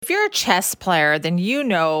you're a chess player, then you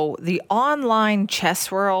know the online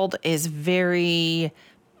chess world is very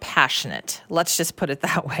passionate. Let's just put it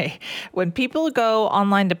that way. When people go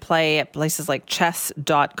online to play at places like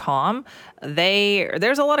chess.com,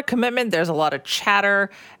 there's a lot of commitment, there's a lot of chatter,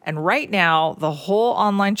 and right now the whole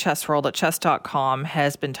online chess world at chess.com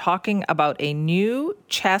has been talking about a new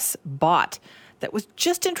chess bot that was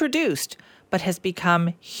just introduced but has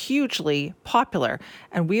become hugely popular.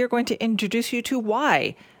 And we are going to introduce you to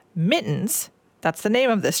why Mittens, that's the name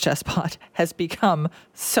of this chess bot, has become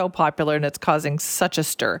so popular and it's causing such a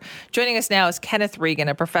stir. Joining us now is Kenneth Regan,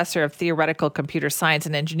 a professor of theoretical computer science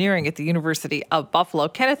and engineering at the University of Buffalo.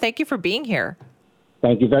 Kenneth, thank you for being here.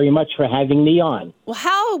 Thank you very much for having me on. Well,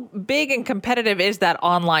 how big and competitive is that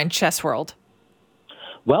online chess world?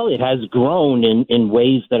 Well, it has grown in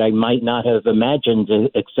ways that I might not have imagined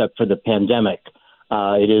except for the pandemic.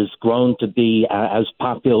 It has grown to be as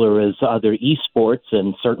popular as other esports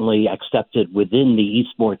and certainly accepted within the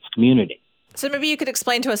esports community. So maybe you could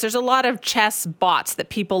explain to us, there's a lot of chess bots that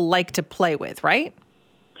people like to play with, right?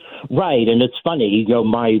 Right, and it's funny,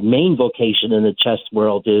 my main vocation in the chess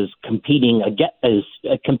world is competing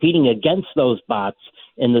against those bots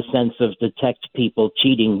in the sense of detect people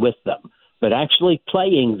cheating with them. But actually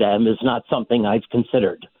playing them is not something I've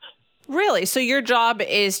considered. Really? So your job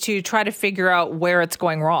is to try to figure out where it's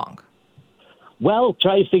going wrong? Well,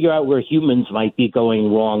 try to figure out where humans might be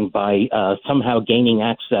going wrong by somehow gaining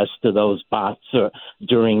access to those bots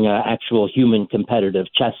during actual human competitive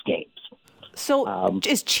chess games. So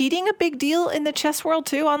is cheating a big deal in the chess world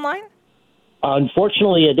too online?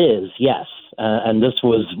 Unfortunately, it is, yes. And this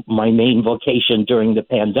was my main vocation during the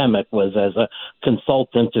pandemic, was as a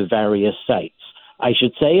consultant to various sites. I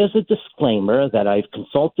should say as a disclaimer that I've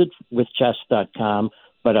consulted with chess.com,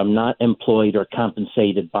 but I'm not employed or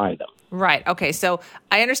compensated by them. Right. Okay. So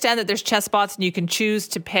I understand that there's chess bots and you can choose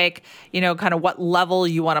to pick, kind of what level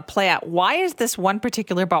you want to play at. Why is this one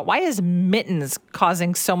particular bot? Why is Mittens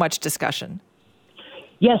causing so much discussion?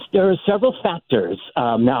 Yes, there are several factors.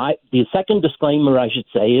 The second disclaimer I should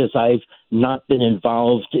say is I've not been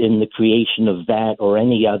involved in the creation of that or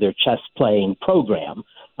any other chess playing program.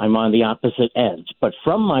 I'm on the opposite end. But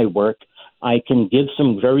from my work, I can give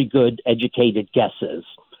some very good educated guesses.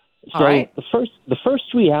 All right. The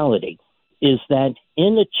first reality is that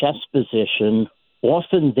in a chess position,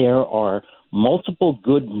 often there are multiple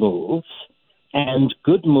good moves and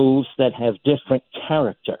good moves that have different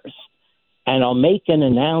characters. And I'll make an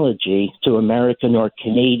analogy to American or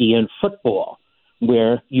Canadian football,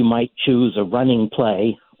 where you might choose a running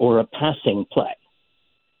play or a passing play.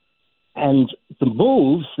 And the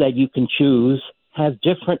moves that you can choose have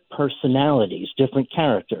different personalities, different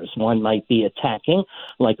characters. One might be attacking,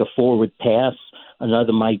 like a forward pass.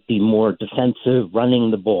 Another might be more defensive,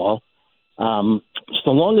 running the ball. So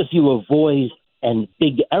long as you avoid a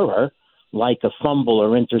big error, like a fumble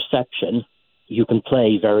or interception, you can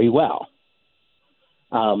play very well.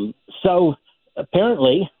 So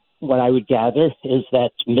apparently what I would gather is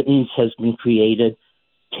that Mittens has been created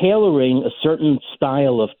tailoring a certain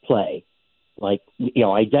style of play, like,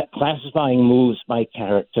 classifying moves by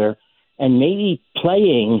character and maybe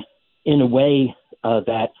playing in a way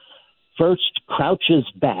that first crouches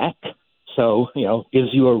back, so, gives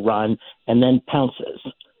you a run and then pounces.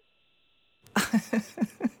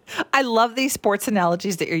 I love these sports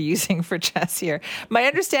analogies that you're using for chess here. My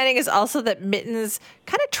understanding is also that Mittens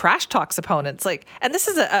kind of trash talks opponents. And this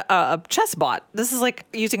is a chess bot. This is like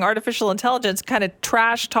using artificial intelligence, kind of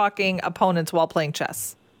trash talking opponents while playing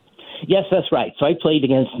chess. Yes, that's right. So I played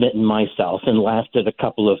against Mitten myself and laughed at a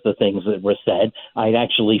couple of the things that were said. I'd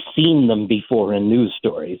actually seen them before in news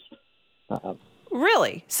stories.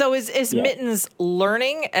 Really? So is Yeah. Mittens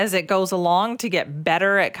learning as it goes along to get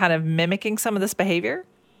better at kind of mimicking some of this behavior?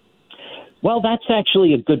 Well, that's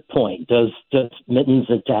actually a good point. Does Mittens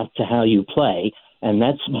adapt to how you play? And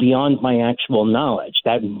that's beyond my actual knowledge.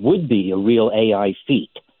 That would be a real AI feat.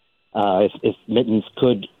 If Mittens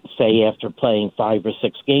could, say, after playing 5 or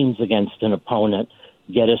 6 games against an opponent,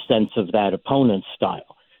 get a sense of that opponent's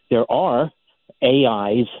style. There are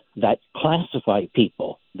AIs that classify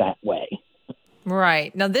people that way.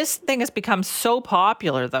 Right. Now, this thing has become so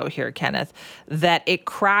popular, though, here, Kenneth, that it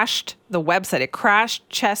crashed the website. It crashed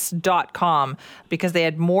chess.com because they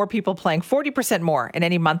had more people playing, 40% more in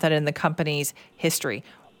any month than in the company's history.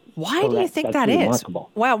 Why do you think that is? Remarkable.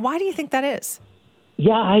 Wow. Why do you think that is?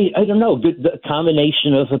 Yeah, I don't know. The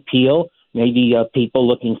combination of appeal, maybe people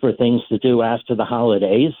looking for things to do after the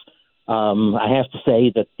holidays. I have to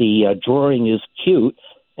say that the drawing is cute,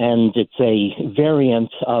 and it's a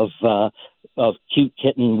variant of cute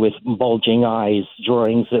kitten with bulging eyes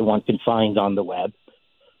drawings that one can find on the web.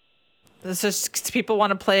 It's just people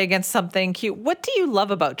want to play against something cute. What do you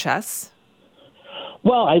love about chess?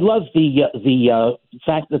 Well, I love the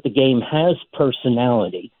fact that the game has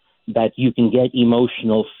personality, that you can get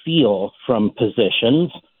emotional feel from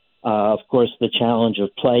positions. Of course, the challenge of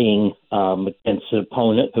playing against an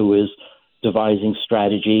opponent who is devising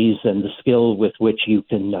strategies and the skill with which you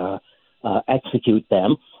can execute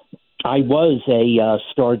them. I was a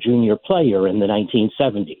star junior player in the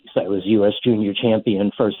 1970s. I was U.S. junior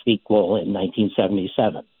champion first equal in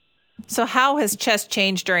 1977. So how has chess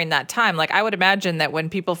changed during that time? Like, I would imagine that when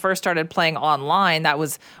people first started playing online,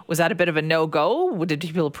 was that a bit of a no-go? Did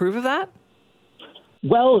people approve of that?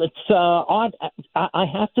 Well, it's odd. I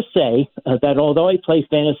have to say that although I play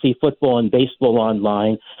fantasy football and baseball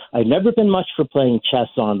online, I've never been much for playing chess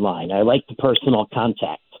online. I like the personal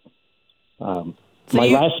contact. So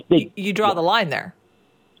you draw the line there.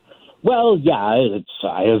 Well, yeah,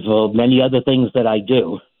 I have many other things that I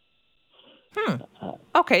do.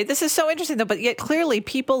 Okay, this is so interesting, though, but yet clearly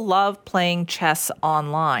people love playing chess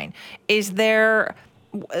online. Is there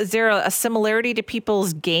a similarity to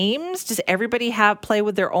people's games? Does everybody play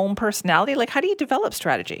with their own personality? Like, how do you develop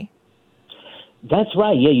strategy? That's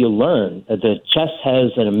right. Yeah, you learn. The chess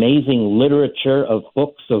has an amazing literature of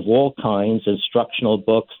books of all kinds, instructional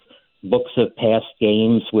books, books of past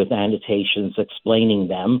games with annotations explaining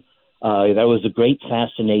them. That was a great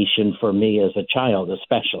fascination for me as a child,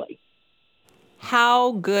 especially.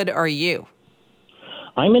 How good are you?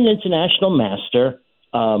 I'm an international master,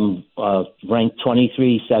 ranked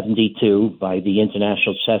 2372 by the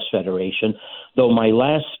International Chess Federation, though my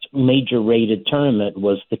last major rated tournament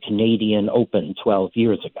was the Canadian Open 12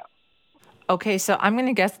 years ago. Okay, so I'm going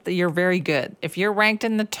to guess that you're very good. If you're ranked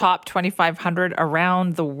in the top 2,500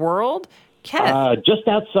 around the world, Kenneth. Just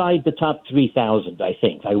outside the top 3,000, I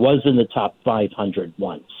think. I was in the top 500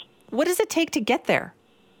 once. What does it take to get there?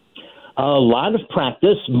 A lot of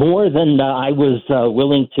practice, more than I was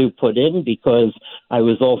willing to put in, because I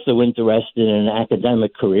was also interested in an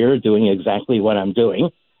academic career doing exactly what I'm doing.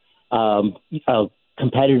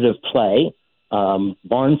 Competitive play,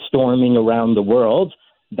 barnstorming around the world.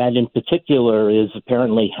 That in particular is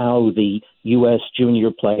apparently how the U.S.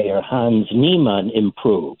 junior player Hans Niemann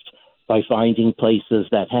improved, by finding places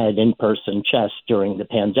that had in-person chess during the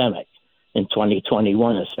pandemic. In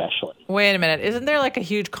 2021 especially. Wait a minute. Isn't there like a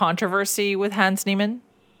huge controversy with Hans Niemann?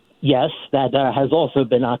 Yes, that has also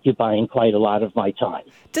been occupying quite a lot of my time.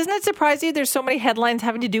 Doesn't it surprise you there's so many headlines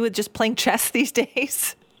having to do with just playing chess these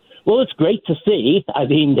days? Well, it's great to see. I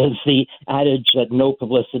mean, there's the adage that no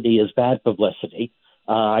publicity is bad publicity.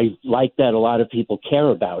 I like that a lot of people care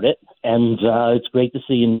about it, and it's great to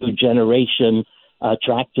see a new generation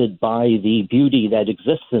attracted by the beauty that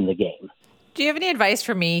exists in the game. Do you have any advice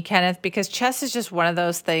for me, Kenneth? Because chess is just one of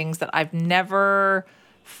those things that I've never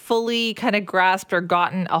fully kind of grasped or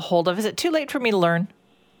gotten a hold of. Is it too late for me to learn?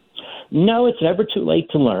 No, it's never too late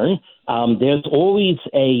to learn. There's always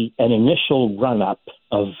an initial run-up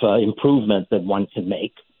of improvement that one can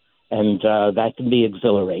make, and that can be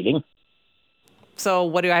exhilarating. So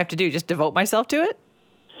what do I have to do? Just devote myself to it?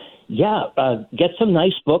 Yeah, get some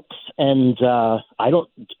nice books, and I don't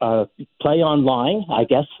play online. I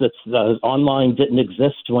guess that's online didn't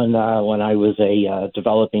exist when I was a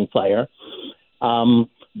developing player.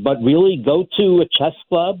 But really, go to a chess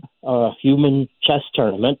club, a human chess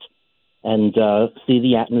tournament, and see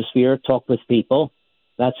the atmosphere, talk with people.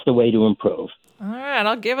 That's the way to improve. All right,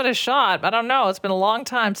 I'll give it a shot. I don't know. It's been a long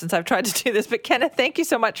time since I've tried to do this. But Kenneth, thank you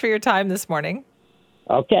so much for your time this morning.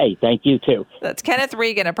 Okay, thank you too. That's Kenneth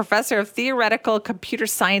Regan, a professor of theoretical computer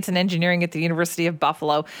science and engineering at the University of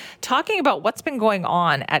Buffalo, talking about what's been going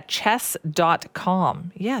on at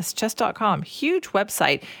chess.com. Yes, chess.com, huge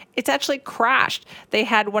website. It's actually crashed. They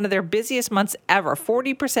had one of their busiest months ever,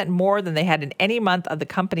 40% more than they had in any month of the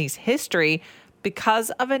company's history, because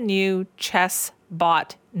of a new chess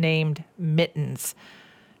bot named Mittens.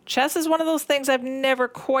 Chess is one of those things I've never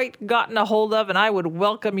quite gotten a hold of, and I would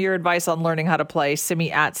welcome your advice on learning how to play.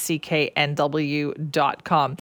 Simi at cknw.com.